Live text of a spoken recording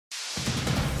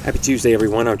Happy Tuesday,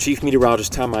 everyone. I'm Chief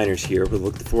Meteorologist Tom Miners here with a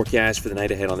look at the forecast for the night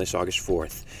ahead on this August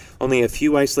 4th. Only a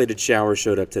few isolated showers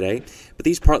showed up today, but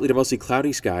these partly to mostly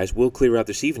cloudy skies will clear out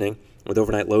this evening with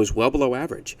overnight lows well below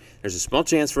average. There's a small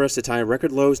chance for us to tie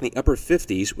record lows in the upper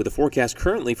 50s with a forecast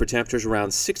currently for temperatures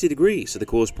around 60 degrees at the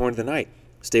coolest point of the night.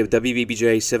 Stay with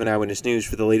WVBJ 7 Eyewitness News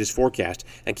for the latest forecast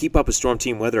and keep up with Storm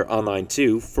Team Weather online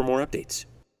too for more updates.